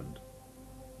Maryland.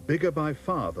 Bigger by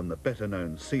far than the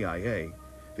better-known CIA,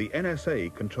 the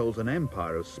NSA controls an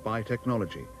empire of spy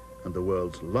technology and the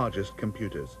world's largest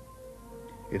computers.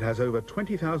 It has over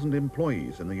 20,000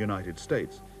 employees in the United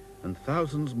States and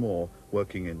thousands more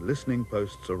working in listening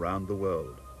posts around the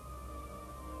world.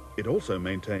 It also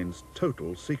maintains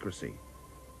total secrecy.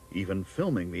 Even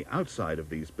filming the outside of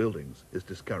these buildings is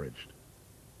discouraged.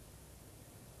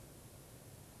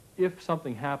 If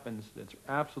something happens that's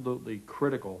absolutely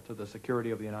critical to the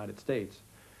security of the United States,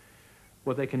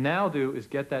 what they can now do is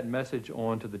get that message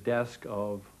onto the desk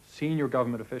of senior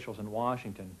government officials in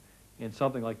Washington in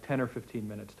something like 10 or 15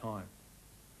 minutes' time.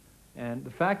 And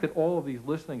the fact that all of these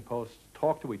listening posts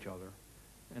talk to each other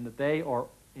and that they are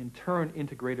in turn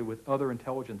integrated with other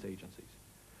intelligence agencies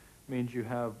means you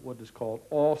have what is called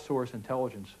all-source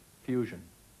intelligence fusion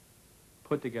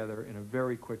put together in a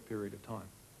very quick period of time.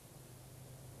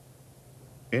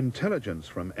 Intelligence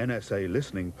from NSA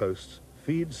listening posts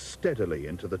feeds steadily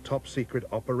into the top-secret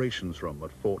operations room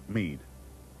at Fort Meade.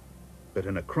 But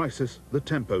in a crisis, the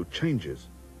tempo changes.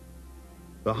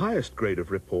 The highest grade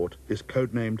of report is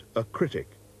codenamed a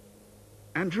critic.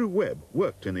 Andrew Webb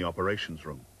worked in the operations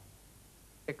room.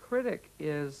 A critic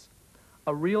is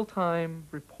a real-time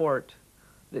report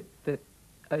that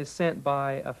is sent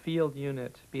by a field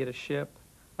unit, be it a ship,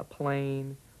 a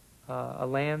plane, a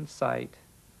land site,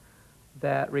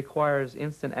 that requires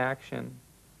instant action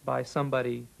by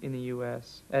somebody in the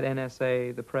U.S., at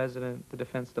NSA, the President, the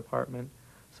Defense Department,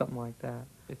 something like that.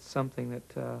 It's something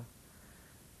that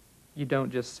you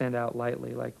don't just send out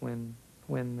lightly, like when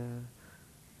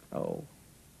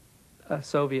a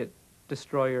Soviet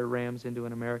destroyer rams into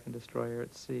an American destroyer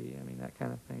at sea. I mean, that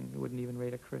kind of thing. It wouldn't even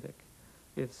rate a critic.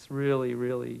 It's really,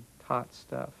 really hot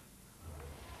stuff.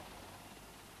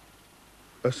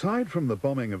 Aside from the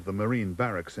bombing of the Marine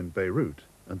barracks in Beirut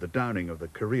and the downing of the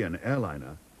Korean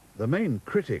airliner, the main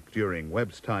critic during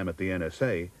Webb's time at the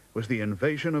NSA was the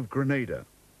invasion of Grenada.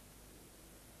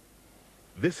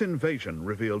 This invasion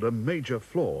revealed a major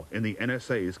flaw in the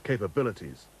NSA's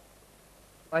capabilities.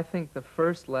 I think the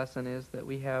first lesson is that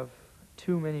we have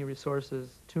too many resources,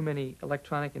 too many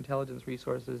electronic intelligence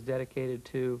resources dedicated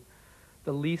to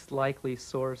the least likely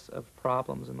source of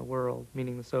problems in the world,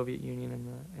 meaning the Soviet Union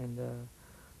and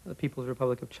the People's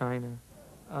Republic of China.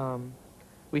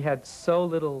 We had so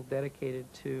little dedicated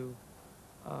to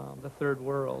the third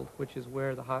world, which is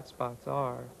where the hot spots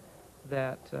are,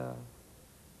 that,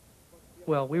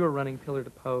 well, we were running pillar to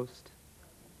post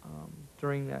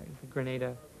during the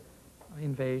Grenada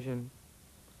invasion,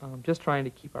 just trying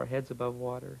to keep our heads above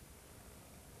water.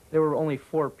 There were only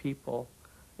 4 people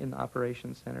in the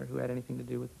operations center who had anything to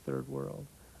do with the third world,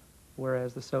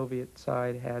 whereas the Soviet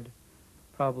side had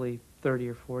probably 30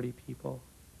 or 40 people,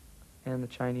 and the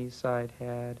Chinese side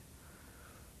had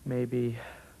maybe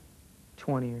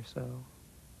 20 or so.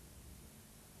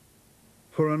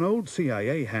 For an old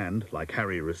CIA hand like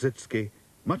Harry Rositsky,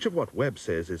 much of what Webb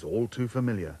says is all too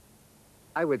familiar.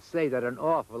 I would say that an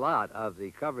awful lot of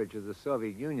the coverage of the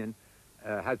Soviet Union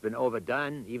has been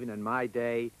overdone, even in my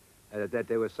day, that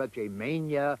there was such a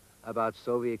mania about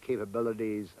Soviet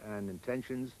capabilities and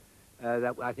intentions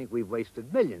that I think we've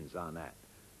wasted millions on that.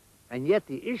 And yet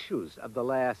the issues of the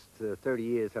last 30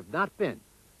 years have not been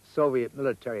Soviet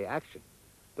military action,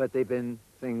 but they've been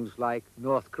things like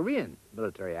North Korean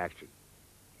military action,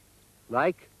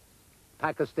 like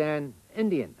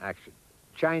Pakistan-Indian action,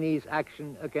 Chinese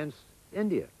action against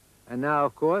India, and now,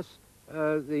 of course,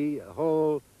 the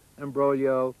whole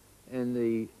imbroglio in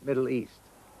the Middle East.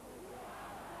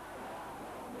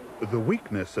 The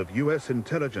weakness of U.S.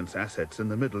 intelligence assets in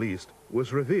the Middle East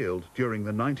was revealed during the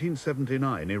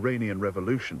 1979 Iranian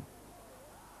Revolution.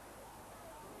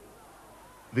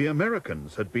 The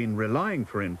Americans had been relying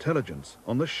for intelligence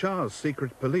on the Shah's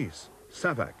secret police,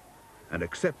 SAVAK, and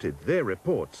accepted their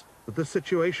reports that the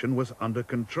situation was under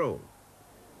control.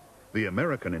 The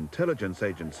American intelligence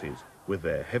agencies, with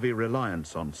their heavy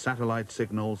reliance on satellite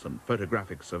signals and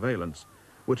photographic surveillance,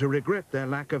 were to regret their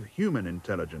lack of human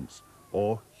intelligence,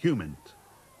 or HUMINT.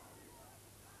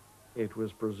 It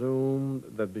was presumed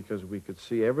that because we could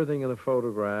see everything in a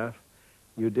photograph,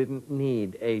 you didn't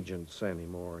need agents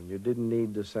anymore, and you didn't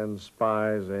need to send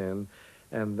spies in,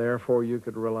 and therefore you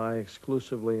could rely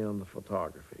exclusively on the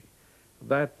photography.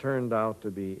 That turned out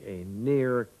to be a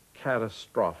near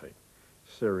catastrophic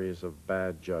series of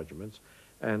bad judgments,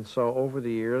 And so over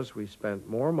the years, we spent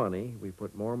more money, we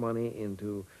put more money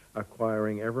into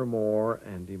acquiring ever more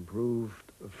and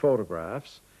improved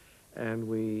photographs, and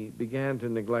we began to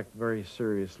neglect very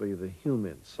seriously the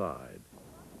human side.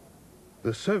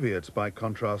 The Soviets, by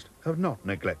contrast, have not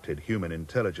neglected human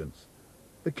intelligence.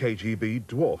 The KGB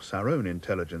dwarfs our own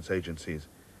intelligence agencies,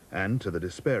 and to the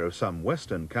despair of some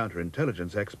Western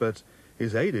counterintelligence experts,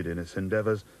 is aided in its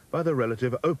endeavors by the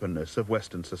relative openness of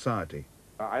Western society.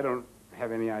 I don't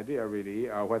have any idea, really,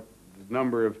 what the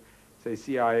number of, say,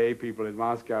 CIA people in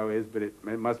Moscow is, but it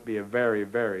must be a very,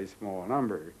 very small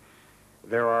number.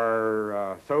 There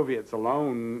are Soviets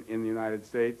alone in the United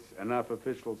States, enough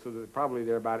officials, so that probably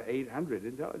there are about 800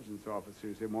 intelligence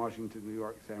officers in Washington, New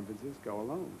York, San Francisco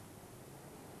alone.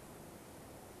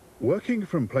 Working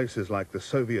from places like the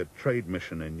Soviet Trade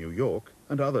Mission in New York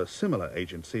and other similar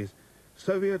agencies,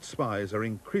 Soviet spies are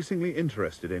increasingly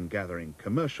interested in gathering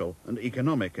commercial and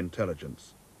economic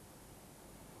intelligence.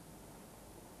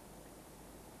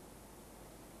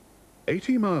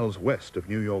 80 miles west of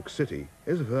New York City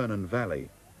is Vernon Valley,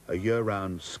 a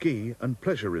year-round ski and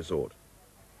pleasure resort.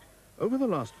 Over the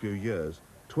last few years,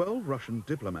 12 Russian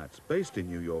diplomats based in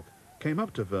New York came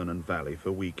up to Vernon Valley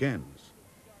for weekends.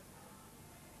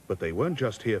 But they weren't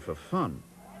just here for fun.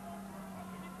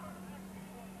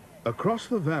 Across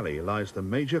the valley lies the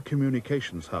major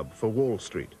communications hub for Wall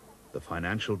Street, the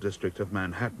financial district of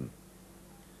Manhattan.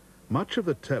 Much of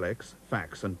the telex,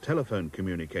 fax and telephone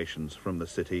communications from the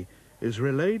city is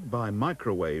relayed by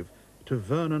microwave to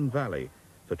Vernon Valley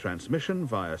for transmission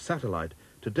via satellite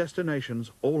to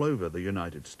destinations all over the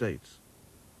United States.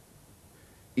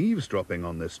 Eavesdropping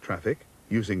on this traffic,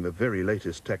 using the very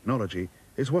latest technology,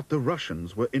 is what the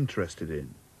Russians were interested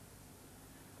in.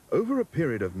 Over a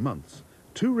period of months,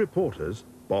 2 reporters,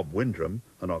 Bob Windrum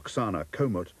and Oksana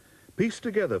Komut, pieced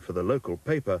together for the local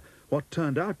paper what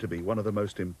turned out to be one of the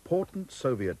most important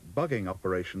Soviet bugging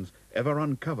operations ever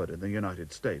uncovered in the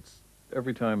United States.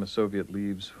 Every time a Soviet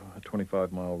leaves a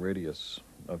 25-mile radius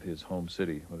of his home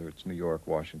city, whether it's New York,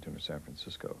 Washington, or San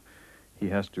Francisco, he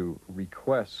has to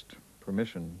request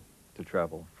permission to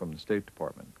travel from the State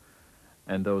Department.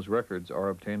 And those records are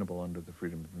obtainable under the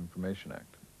Freedom of Information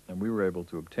Act. And we were able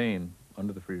to obtain,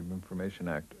 under the Freedom of Information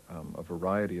Act, a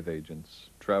variety of agents'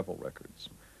 travel records.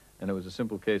 And it was a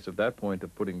simple case at that point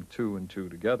of putting 2 and 2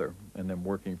 together and then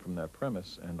working from that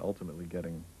premise and ultimately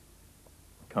getting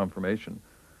confirmation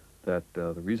that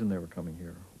the reason they were coming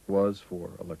here was for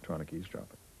electronic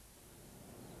eavesdropping.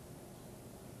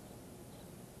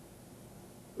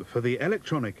 For the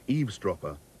electronic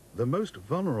eavesdropper, the most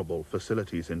vulnerable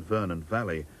facilities in Vernon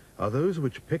Valley are those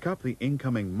which pick up the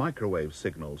incoming microwave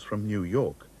signals from New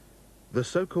York, the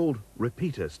so-called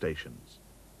repeater stations.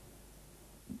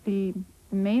 The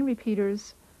main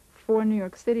repeaters for New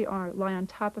York City lie on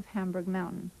top of Hamburg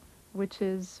Mountain, which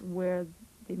is where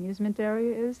the amusement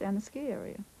area is and the ski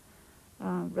area.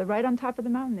 Right on top of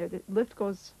the mountain there. The lift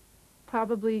goes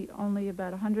probably only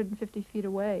about 150 feet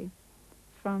away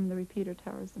from the repeater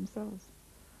towers themselves.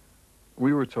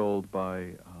 We were told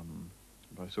by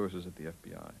sources at the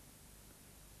FBI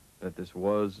that this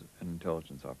was an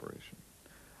intelligence operation,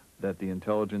 that the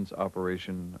intelligence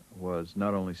operation was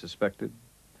not only suspected,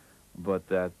 but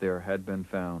that there had been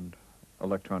found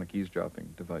electronic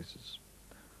eavesdropping devices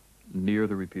near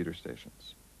the repeater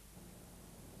stations.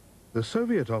 The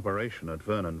Soviet operation at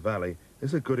Vernon Valley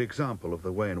is a good example of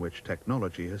the way in which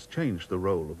technology has changed the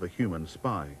role of the human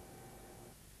spy.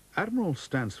 Admiral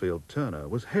Stansfield Turner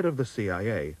was head of the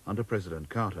CIA under President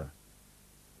Carter.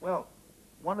 Well,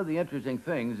 one of the interesting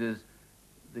things is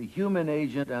the human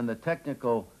agent and the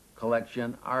technical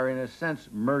collection are in a sense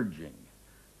merging,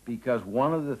 because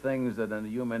one of the things that a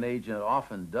human agent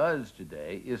often does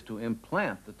today is to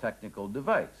implant the technical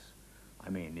device. I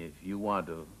mean, if you want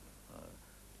to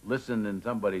listen in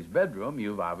somebody's bedroom,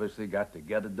 you've obviously got to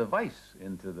get a device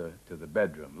into the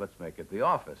bedroom. Let's make it the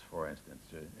office, for instance,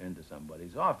 into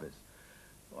somebody's office.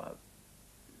 Well,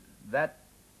 that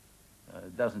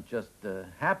doesn't just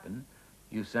happen.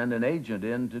 You send an agent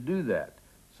in to do that.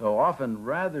 So often,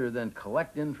 rather than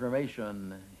collect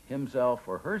information himself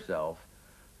or herself,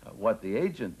 what the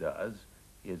agent does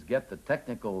is get the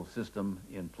technical system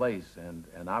in place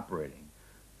and operating.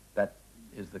 That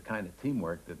is the kind of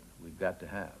teamwork that we've got to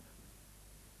have.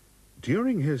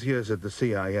 During his years at the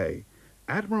CIA,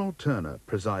 Admiral Turner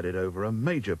presided over a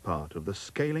major part of the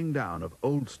scaling down of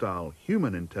old-style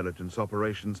human intelligence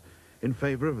operations in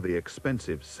favor of the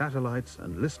expensive satellites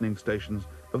and listening stations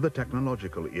of the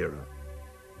technological era.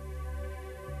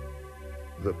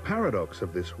 The paradox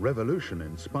of this revolution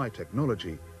in spy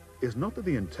technology is not that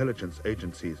the intelligence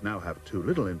agencies now have too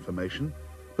little information,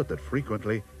 but that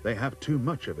frequently they have too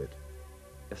much of it.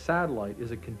 A satellite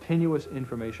is a continuous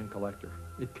information collector.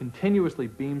 It continuously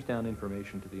beams down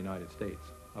information to the United States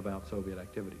about Soviet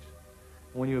activities.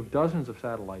 When you have dozens of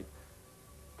satellites,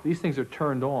 these things are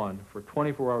turned on for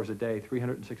 24 hours a day,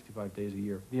 365 days a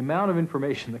year. The amount of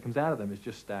information that comes out of them is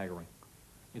just staggering.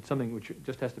 It's something which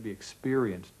just has to be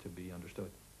experienced to be understood.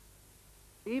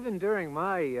 Even during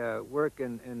my work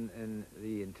in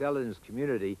the intelligence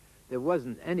community, there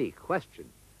wasn't any question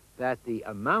that the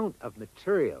amount of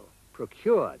material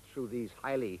procured through these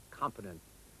highly competent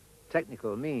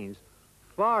technical means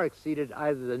far exceeded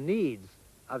either the needs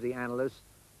of the analysts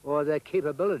or their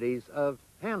capabilities of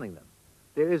handling them.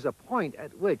 There is a point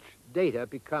at which data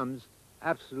becomes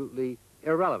absolutely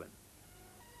irrelevant.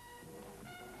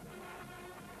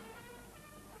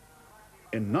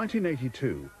 In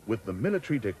 1982, with the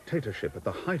military dictatorship at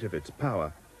the height of its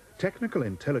power, technical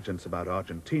intelligence about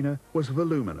Argentina was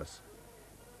voluminous.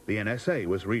 The NSA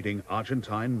was reading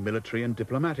Argentine military and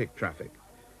diplomatic traffic.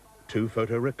 2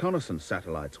 photo reconnaissance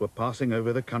satellites were passing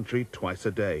over the country twice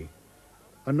a day.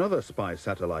 Another spy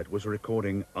satellite was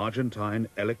recording Argentine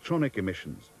electronic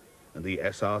emissions, and the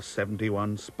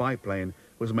SR-71 spy plane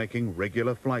was making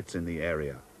regular flights in the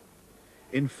area.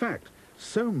 In fact,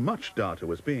 so much data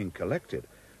was being collected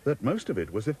that most of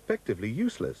it was effectively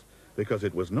useless because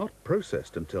it was not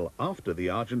processed until after the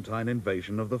Argentine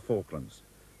invasion of the Falklands.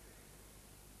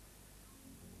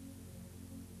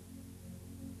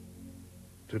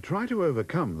 To try to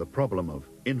overcome the problem of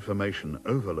information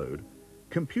overload,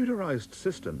 computerized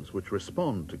systems which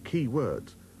respond to key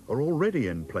words are already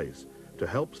in place to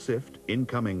help sift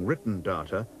incoming written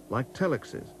data like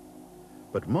telexes.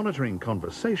 But monitoring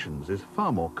conversations is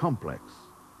far more complex.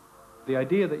 The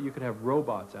idea that you could have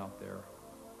robots out there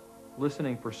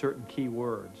listening for certain key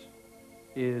words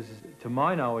is, to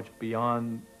my knowledge,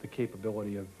 beyond the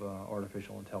capability of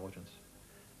artificial intelligence.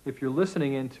 If you're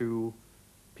listening into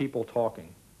people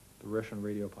talking, the Russian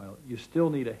radio pilot, you still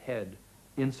need a head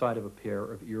inside of a pair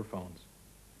of earphones.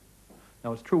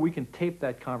 Now, it's true we can tape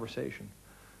that conversation,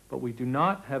 but we do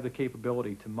not have the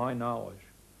capability, to my knowledge,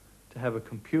 to have a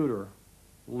computer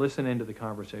listen into the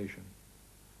conversation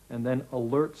and then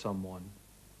alert someone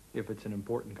if it's an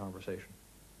important conversation.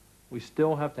 We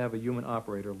still have to have a human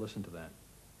operator listen to that.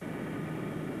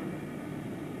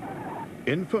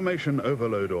 Information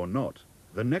overload or not,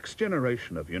 the next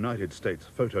generation of United States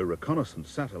photo reconnaissance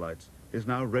satellites is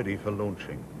now ready for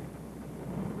launching.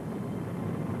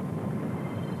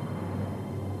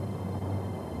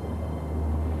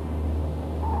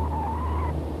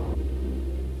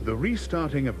 The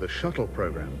restarting of the shuttle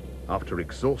program, after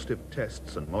exhaustive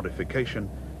tests and modification,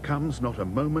 comes not a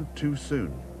moment too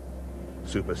soon.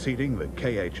 Superseding the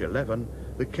KH-11,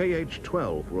 the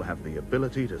KH-12 will have the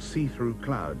ability to see through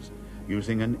clouds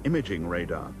using an imaging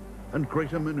radar and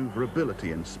greater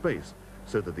maneuverability in space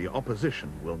so that the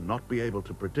opposition will not be able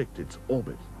to predict its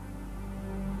orbit.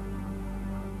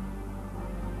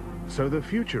 So the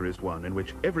future is one in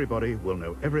which everybody will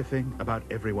know everything about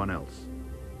everyone else.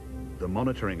 The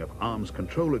monitoring of arms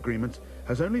control agreements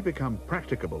has only become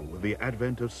practicable with the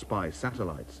advent of spy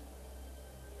satellites.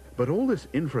 But all this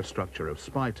infrastructure of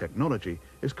spy technology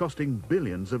is costing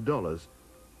billions of dollars.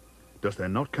 Does there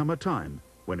not come a time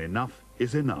when enough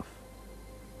is enough?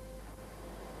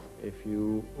 If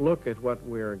you look at what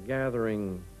we're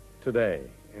gathering today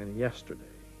and yesterday,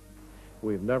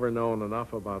 we've never known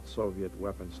enough about Soviet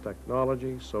weapons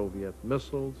technology, Soviet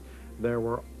missiles. There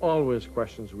were always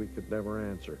questions we could never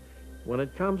answer. When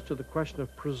it comes to the question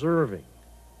of preserving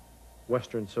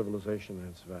Western civilization and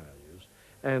its values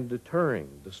and deterring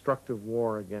destructive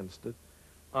war against it,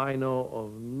 I know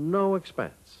of no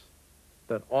expense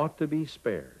that ought to be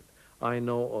spared. I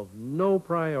know of no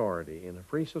priority in a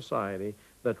free society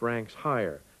that ranks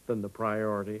higher than the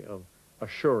priority of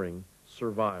assuring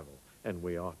survival. And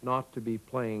we ought not to be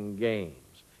playing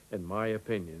games, in my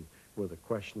opinion, with the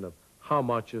question of how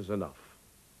much is enough.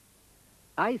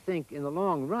 I think in the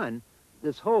long run,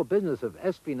 this whole business of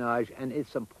espionage and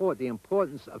the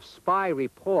importance of spy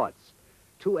reports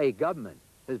to a government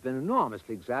has been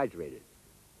enormously exaggerated.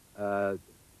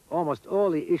 Almost all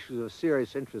the issues of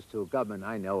serious interest to a government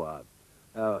I know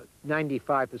of,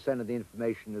 95% of the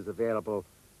information is available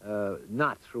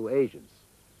not through agents.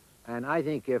 And I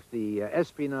think if the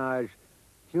espionage,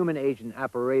 human agent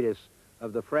apparatus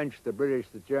of the French, the British,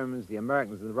 the Germans, the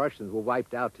Americans, and the Russians were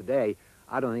wiped out today,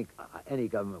 I don't think any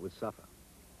government would suffer.